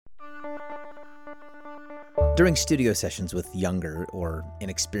During studio sessions with younger or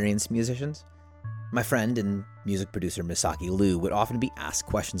inexperienced musicians, my friend and music producer Misaki Liu would often be asked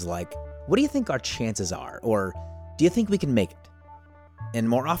questions like, "What do you think our chances are?" or "Do you think we can make it?" And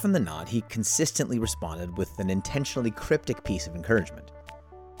more often than not, he consistently responded with an intentionally cryptic piece of encouragement.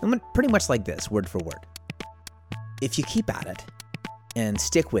 It went pretty much like this, word for word. If you keep at it and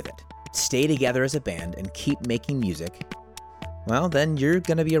stick with it, stay together as a band and keep making music, well, then you're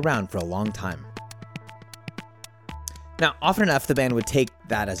going to be around for a long time. Now, often enough, the band would take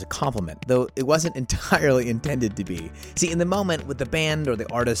that as a compliment, though it wasn't entirely intended to be. See, in the moment, what the band or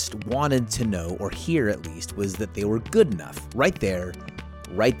the artist wanted to know, or hear at least, was that they were good enough right there,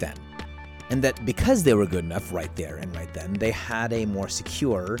 right then. And that because they were good enough right there and right then, they had a more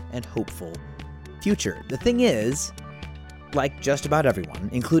secure and hopeful future. The thing is, like just about everyone,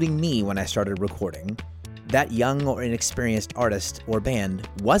 including me when I started recording, that young or inexperienced artist or band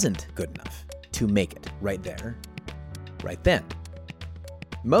wasn't good enough to make it right there, right then.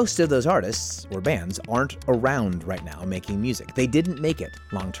 Most of those artists or bands aren't around right now making music. They didn't make it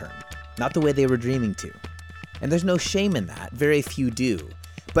long term, not the way they were dreaming to. And there's no shame in that, very few do.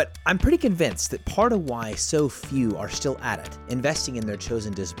 But I'm pretty convinced that part of why so few are still at it, investing in their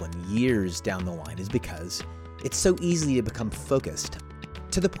chosen discipline years down the line, is because it's so easy to become focused,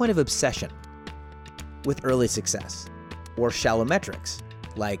 to the point of obsession, with early success, or shallow metrics,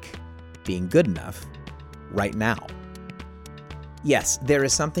 like being good enough right now. Yes, there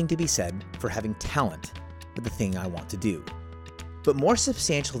is something to be said for having talent for the thing I want to do. But more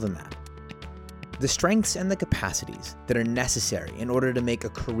substantial than that, the strengths and the capacities that are necessary in order to make a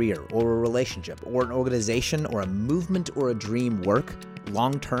career or a relationship or an organization or a movement or a dream work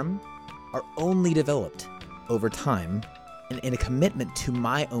long-term are only developed over time and in a commitment to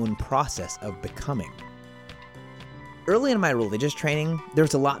my own process of becoming. Early in my religious training, there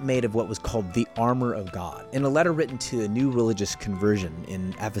was a lot made of what was called the armor of God. In a letter written to a new religious conversion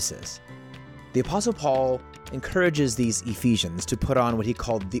in Ephesus, the Apostle Paul encourages these Ephesians to put on what he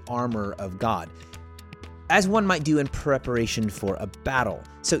called the armor of God, as one might do in preparation for a battle.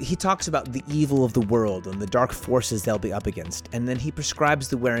 So he talks about the evil of the world and the dark forces they'll be up against, and then he prescribes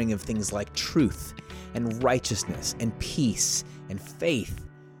the wearing of things like truth and righteousness and peace and faith.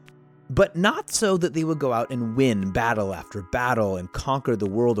 But not so that they would go out and win battle after battle and conquer the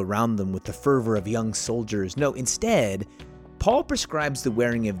world around them with the fervor of young soldiers. No, instead, Paul prescribes the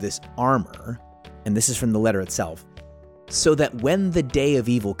wearing of this armor, and this is from the letter itself, so that when the day of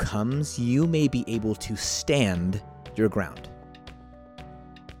evil comes, you may be able to stand your ground.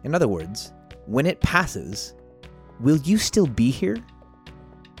 In other words, when it passes, will you still be here?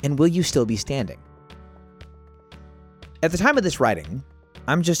 And will you still be standing? At the time of this writing,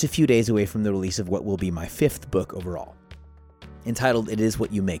 I'm just a few days away from the release of what will be my 5th book overall, entitled It Is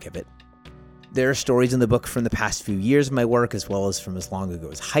What You Make of It. There are stories in the book from the past few years of my work, as well as from as long ago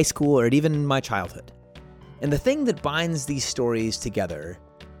as high school or even my childhood. And the thing that binds these stories together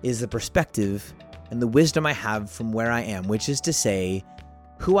is the perspective and the wisdom I have from where I am, which is to say,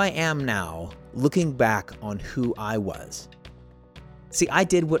 who I am now, looking back on who I was. See, I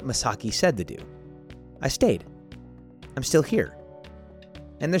did what Misaki said to do. I stayed. I'm still here.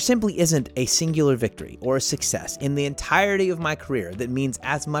 And there simply isn't a singular victory or a success in the entirety of my career that means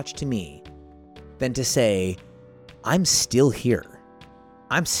as much to me than to say, I'm still here.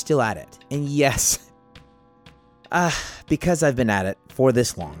 I'm still at it. And yes, because I've been at it for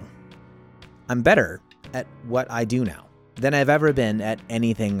this long, I'm better at what I do now than I've ever been at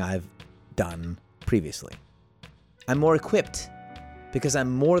anything I've done previously. I'm more equipped because I'm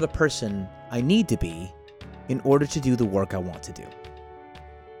more the person I need to be in order to do the work I want to do.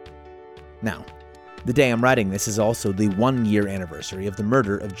 Now, the day I'm writing this is also the 1-year anniversary of the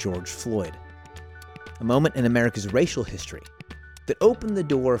murder of George Floyd, a moment in America's racial history that opened the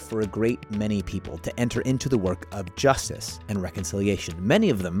door for a great many people to enter into the work of justice and reconciliation,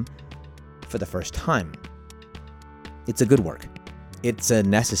 many of them for the first time. It's a good work. It's a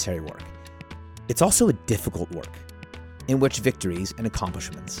necessary work. It's also a difficult work, in which victories and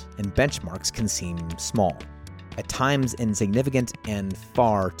accomplishments and benchmarks can seem small, at times insignificant and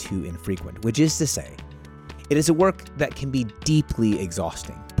far too infrequent, which is to say, it is a work that can be deeply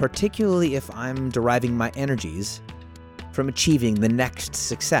exhausting, particularly if I'm deriving my energies from achieving the next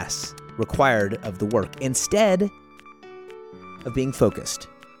success required of the work, instead of being focused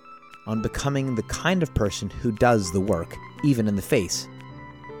on becoming the kind of person who does the work, even in the face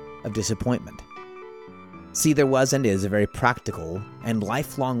of disappointment. See, there was and is a very practical and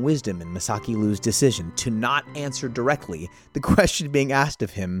lifelong wisdom in Misaki Liu's decision to not answer directly the question being asked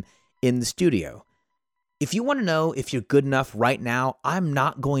of him in the studio. If you want to know if you're good enough right now, I'm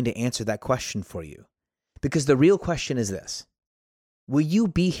not going to answer that question for you. Because the real question is this: will you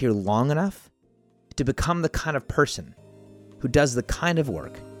be here long enough to become the kind of person who does the kind of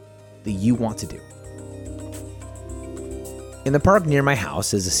work that you want to do? In the park near my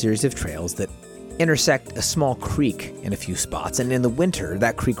house is a series of trails that intersect a small creek in a few spots, and in the winter,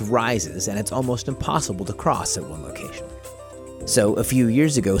 that creek rises and it's almost impossible to cross at one location. So a few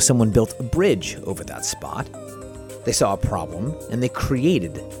years ago, someone built a bridge over that spot. They saw a problem and they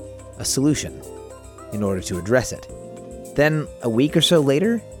created a solution in order to address it. Then a week or so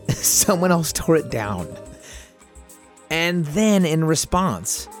later, someone else tore it down. And then in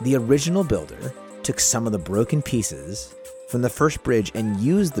response, the original builder took some of the broken pieces from the first bridge and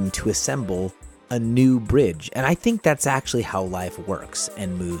used them to assemble a new bridge. And I think that's actually how life works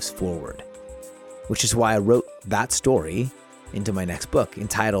and moves forward, which is why I wrote that story into my next book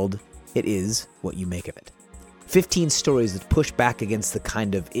entitled It Is What You Make of It. 15 stories that push back against the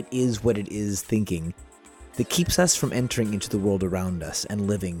kind of it is what it is thinking that keeps us from entering into the world around us and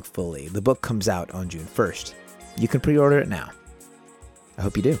living fully. The book comes out on June 1st. You can pre-order it now. I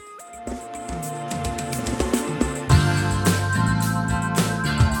hope you do.